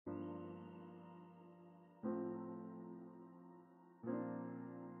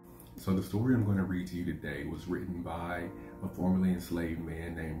So the story I'm going to read to you today was written by a formerly enslaved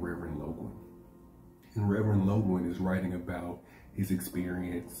man named Reverend Loguen. And Reverend Loguen is writing about his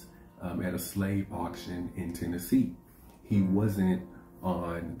experience at a slave auction in Tennessee. He wasn't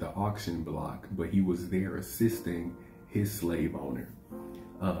on the auction block, but he was there assisting his slave owner.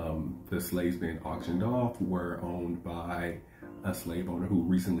 The slaves being auctioned off were owned by a slave owner who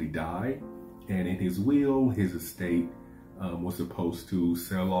recently died. And in his will, his estate was supposed to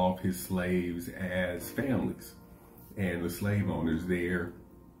sell off his slaves as families. And the slave owners there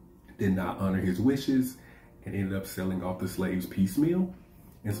did not honor his wishes and ended up selling off the slaves piecemeal.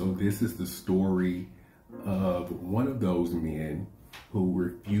 And so this is the story of one of those men who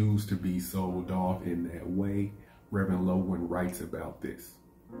refused to be sold off in that way. Reverend Loguen writes about this.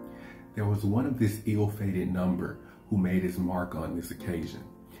 There was one of this ill-fated number who made his mark on this occasion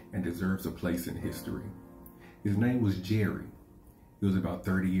and deserves a place in history. His name was Jerry. He was about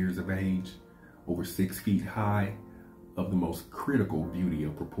 30 years of age, over 6 feet high, of the most critical beauty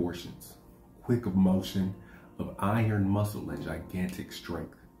of proportions, quick of motion, of iron muscle and gigantic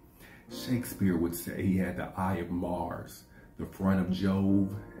strength. Shakespeare would say he had the eye of Mars, the front of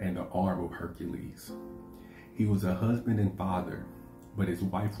Jove, and the arm of Hercules. He was a husband and father, but his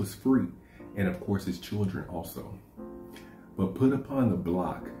wife was free, and of course his children also. But put upon the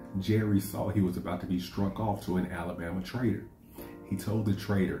block, Jerry saw he was about to be struck off to an Alabama trader. He told the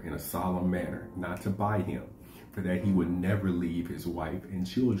trader in a solemn manner not to buy him, for that he would never leave his wife and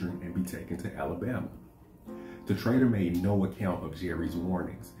children and be taken to Alabama. The trader made no account of Jerry's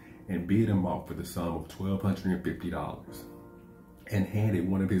warnings and bid him off for the sum of $1,250 and handed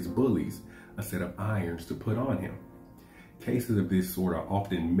one of his bullies a set of irons to put on him. Cases of this sort are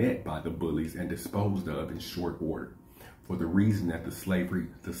often met by the bullies and disposed of in short order, for the reason that the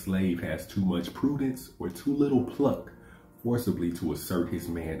slave has too much prudence or too little pluck forcibly to assert his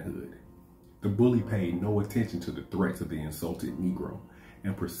manhood. The bully paid no attention to the threats of the insulted Negro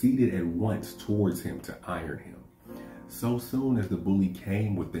and proceeded at once towards him to iron him. So soon as the bully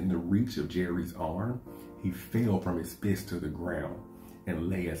came within the reach of Jerry's arm, he fell from his fist to the ground and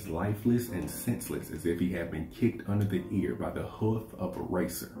lay as lifeless and senseless as if he had been kicked under the ear by the hoof of a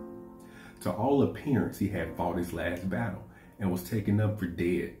racer. To all appearance, he had fought his last battle and was taken up for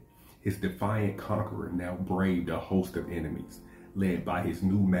dead. His defiant conqueror now braved a host of enemies, led by his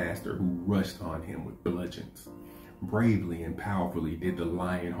new master who rushed on him with bludgeons. Bravely and powerfully did the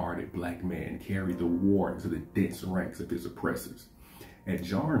lion-hearted black man carry the war into the dense ranks of his oppressors. At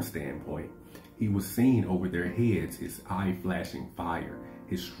Jarn's standpoint, he was seen over their heads, his eye flashing fire,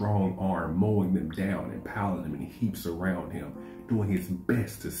 his strong arm mowing them down and piling them in heaps around him, doing his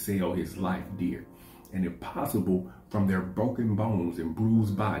best to sell his life dear, and if possible, from their broken bones and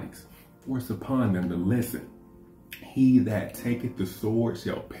bruised bodies, force upon them the lesson, he that taketh the sword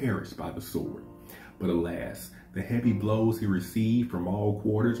shall perish by the sword. But alas, the heavy blows he received from all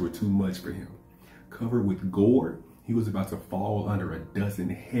quarters were too much for him. Covered with gore, he was about to fall under a dozen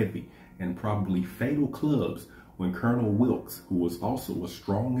heavy and probably fatal clubs when Colonel Wilkes, who was also a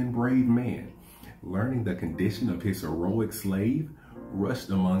strong and brave man, learning the condition of his heroic slave, rushed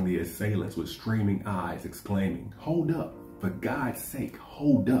among the assailants with streaming eyes, exclaiming, "Hold up, for God's sake,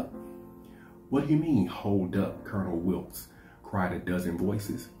 hold up." "What do you mean, hold up, Colonel Wilkes?" cried a dozen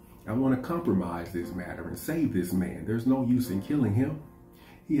voices. "I want to compromise this matter and save this man. There's no use in killing him.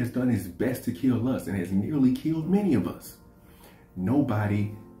 He has done his best to kill us and has nearly killed many of us."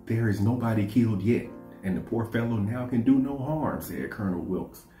 There is nobody killed yet, and the poor fellow now can do no harm," said Colonel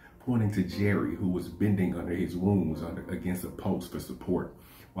Wilkes, pointing to Jerry, who was bending under his wounds against a post for support,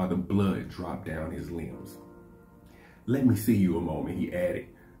 while the blood dropped down his limbs. "Let me see you a moment," he added,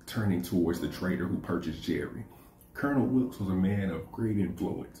 turning towards the trader who purchased Jerry. Colonel Wilkes was a man of great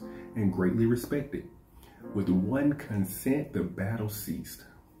influence and greatly respected. With one consent, the battle ceased,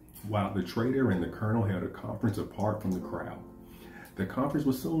 while the trader and the colonel held a conference apart from the crowd. The conference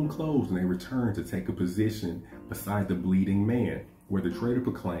was soon closed and they returned to take a position beside the bleeding man, where the trader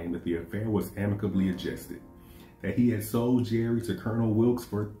proclaimed that the affair was amicably adjusted, that he had sold Jerry to Colonel Wilkes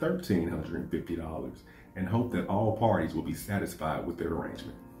for $1,350 and hoped that all parties would be satisfied with their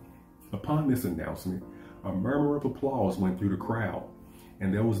arrangement. Upon this announcement, a murmur of applause went through the crowd,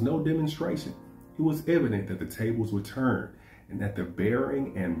 and there was no demonstration. It was evident that the tables were turned and that the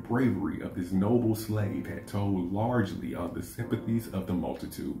bearing and bravery of this noble slave had told largely on the sympathies of the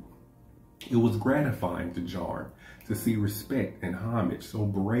multitude. It was gratifying to Jarn to see respect and homage so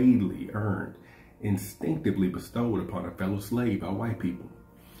bravely earned, instinctively bestowed upon a fellow slave by white people.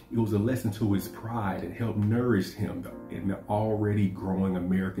 It was a lesson to his pride and helped nourish him in the already growing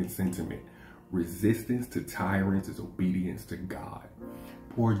American sentiment: resistance to tyrants is obedience to God.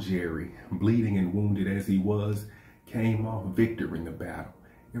 Poor Jerry, bleeding and wounded as he was, came off victor in the battle.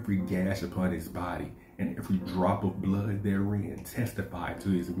 Every gash upon his body and every drop of blood therein testified to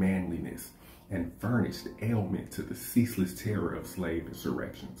his manliness and furnished ailment to the ceaseless terror of slave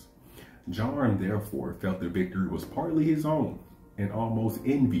insurrections. John, therefore, felt the victory was partly his own and almost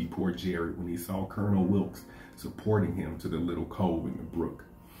envied poor Jerry when he saw Colonel Wilkes supporting him to the little cove in the brook,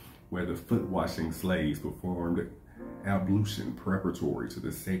 where the foot-washing slaves performed ablution preparatory to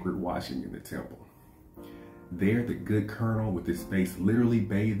the sacred washing in the temple. There the good colonel, with his face literally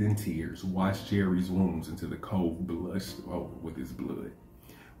bathed in tears, washed Jerry's wounds until the cove blushed over with his blood.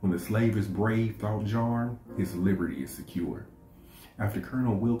 When the slave is brave, thought John, his liberty is secure. After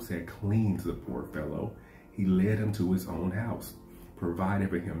Colonel Wilkes had cleaned the poor fellow, he led him to his own house, provided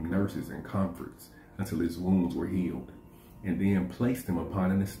for him nurses and comforts until his wounds were healed, and then placed him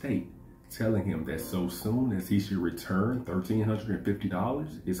upon an estate, telling him that so soon as he should return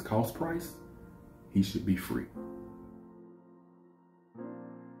 $1,350, his cost price, he should be free.